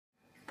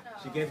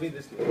She gave me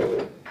this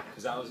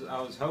because I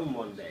was home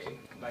one day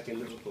back in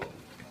Liverpool,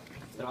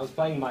 and I was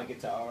playing my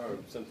guitar or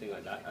something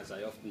like that, as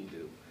I often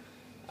do,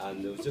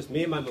 and it was just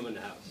me and my mum in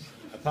the house.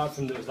 Apart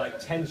from there was like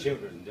 10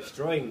 children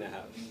destroying the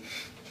house,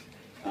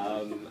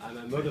 and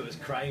my mother was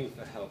crying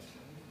for help,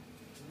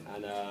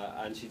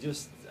 and she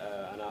just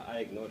and I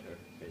ignored her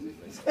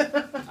basically,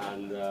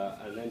 and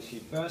then she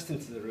burst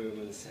into the room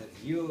and said,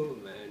 "You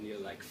man, you're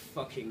like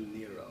fucking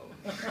Nero."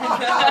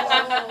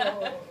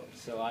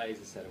 So I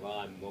just said, "Well,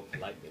 I'm more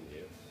polite than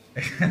you."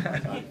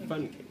 So I'm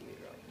fucking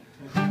Nero.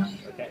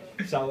 Okay,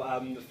 so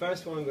the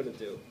first one I'm going to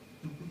do,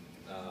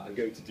 I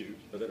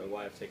don't know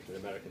why I've taken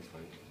an American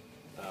time.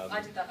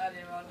 I did that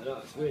earlier on. I know,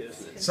 it's weird,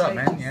 isn't it? What's up,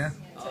 man? Yeah.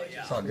 Oh,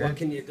 yeah. It's all good. What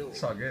can you do?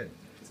 It's all good.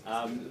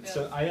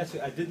 So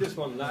I did this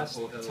one last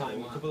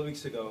time, a couple of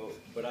weeks ago,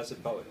 but as a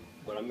poem.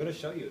 But I'm going to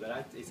show you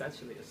that it's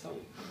actually a song,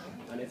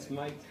 and it's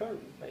my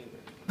current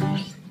favorite.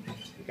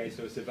 Okay,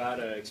 so it's about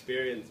a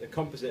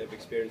composite of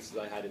experiences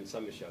I had in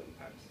summer show in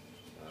Paris.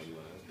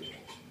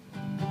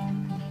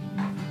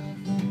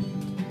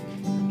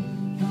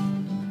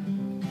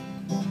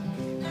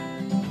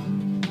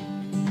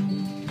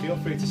 Feel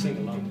free to sing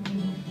along.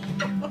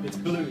 It's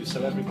blues,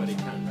 so everybody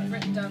can, right? I've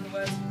written down the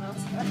words from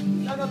last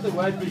time. I got the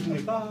word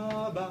originally,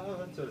 ba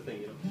ba sort of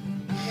thing, you know.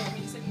 You want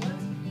me to sing the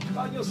words?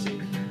 Oh, you'll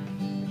see.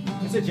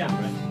 It's a jam,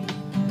 right?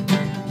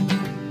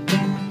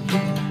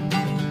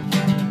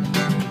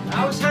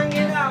 I was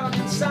hanging out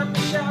in San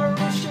Michel,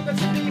 sugar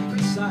to be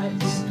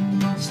precise.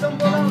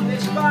 Stumbled on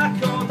this bar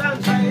called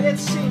Andre, it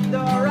seemed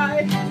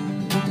alright.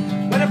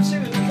 Went up to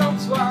the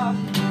comptoir,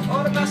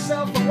 ordered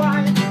myself a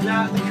wine. And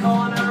at the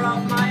corner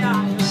of my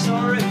eye, I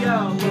saw a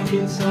girl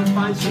looking so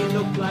fine. She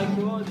looked like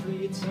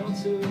Audrey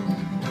Tautou.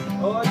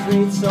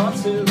 Audrey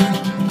Tautou.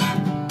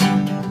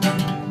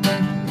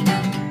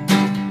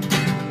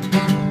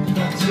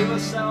 Thought to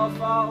herself,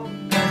 oh,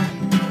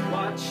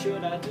 what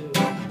should I do?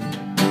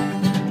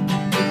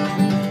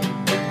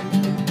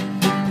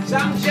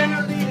 I'm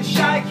generally the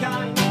shy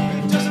kind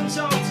who doesn't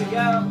talk to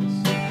girls,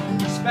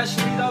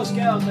 especially those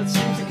girls that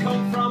seem to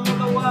come from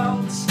other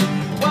worlds.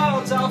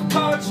 Worlds of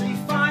poetry,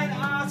 fine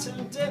art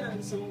and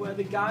dinners, and where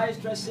the guys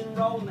dress in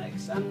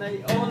Rolex and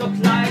they all look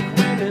like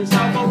winners.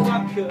 Oh, but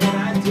what could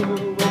I do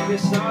with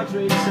this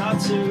Audrey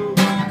Tautou?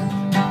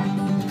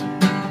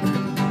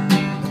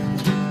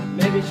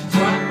 Maybe she'd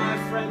try my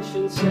French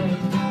and say,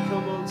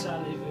 come on,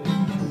 allez-vous.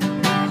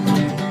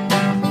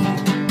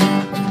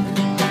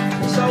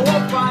 So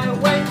up I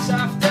went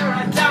after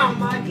I downed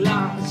my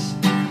glass,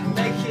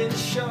 making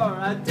sure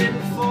I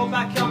didn't fall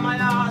back on my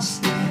ass.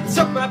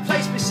 Took my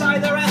place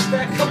beside the rest,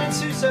 they're coming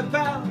to the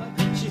bell.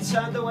 She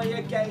turned away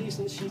her gaze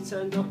and she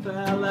turned up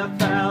her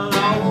lapel.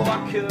 Oh,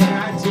 what could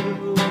I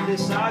do with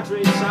this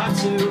Audrey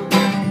Tautou?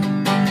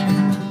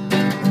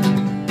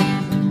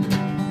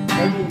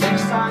 Maybe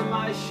next time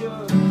I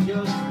should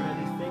just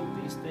really think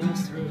these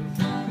things through.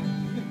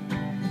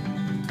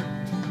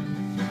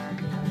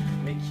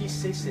 Qui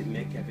c'est ces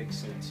mecs avec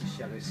son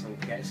t-shirt et son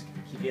casque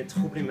qui vient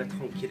troubler ma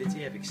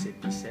tranquillité avec ses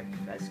biceps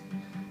presque?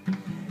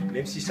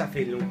 Même si ça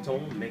fait longtemps,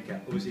 le mec a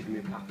osé de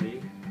me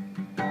parler.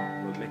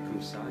 Un mec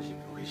comme ça, je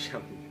pourrais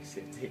jamais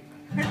l'accepter.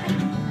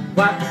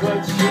 What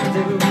would you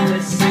do?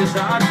 This is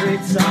Audrey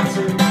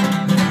Tautou.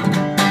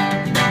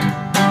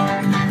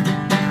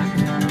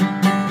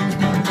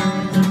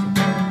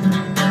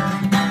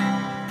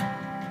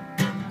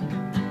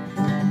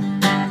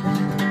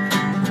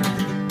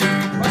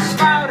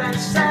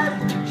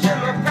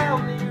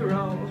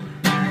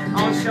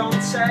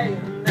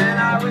 And then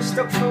I was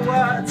stuck for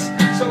words,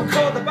 so I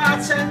called the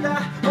bartender,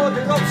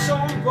 ordered up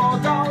some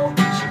Bordeaux.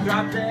 She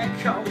grabbed their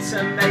coats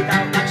and made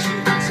out like she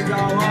had to go.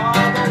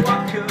 Oh, but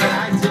what could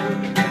I do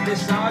with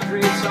this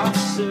Audrey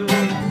Tautou?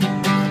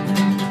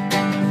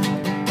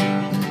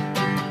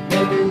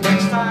 Maybe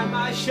next time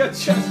I should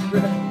just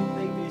really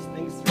think these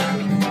things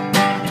through.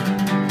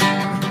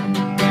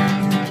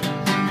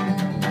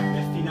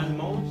 Mais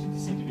finalement, j'ai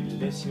décidé de lui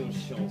laisser une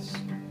chance.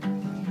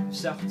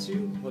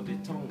 Sors-tu pour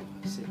détendre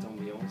cette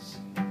ambiance?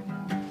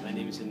 My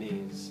name is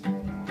Inez.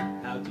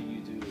 How do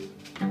you do?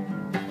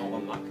 En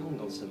remarquant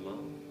dans sa main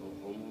un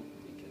roman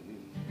des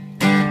camus.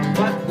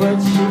 What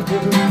would she do,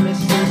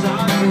 Mrs.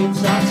 Audrey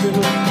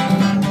Tautou?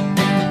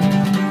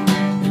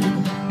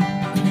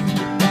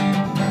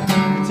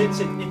 C'est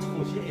cet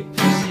étranger est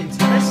plus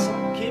intéressant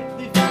qu'est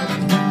prévu.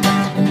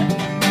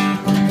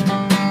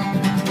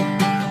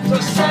 So I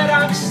said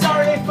I'm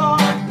sorry for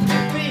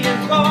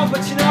being wrong,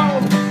 but you know,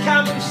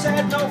 Camus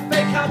said no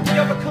fake can't be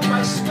overcome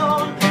by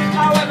scorn.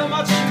 However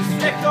much you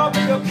flick over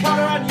your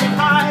collar and you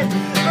hide,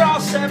 we're all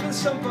serving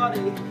somebody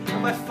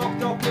and we're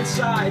fucked up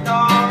inside.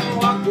 Oh,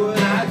 what would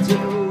I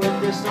do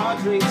with this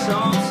Audrey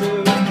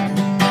Tautou?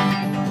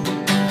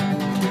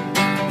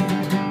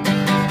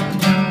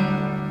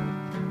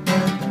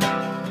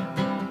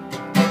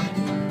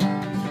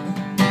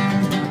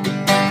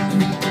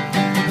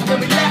 When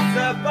we left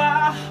the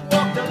bar,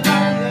 walked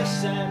along the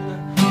Seine,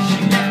 she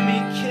let me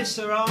kiss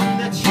her on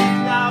the cheek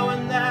now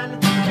and then.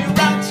 We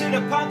ran to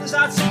the pond as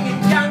I'd singing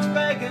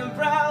Gainsbourg and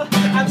Brel,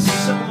 and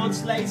some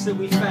months later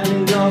we fell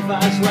in love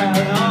as well.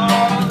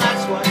 Oh, that's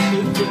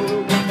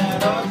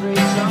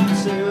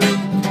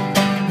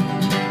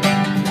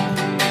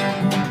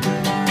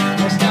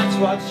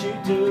what you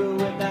do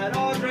with that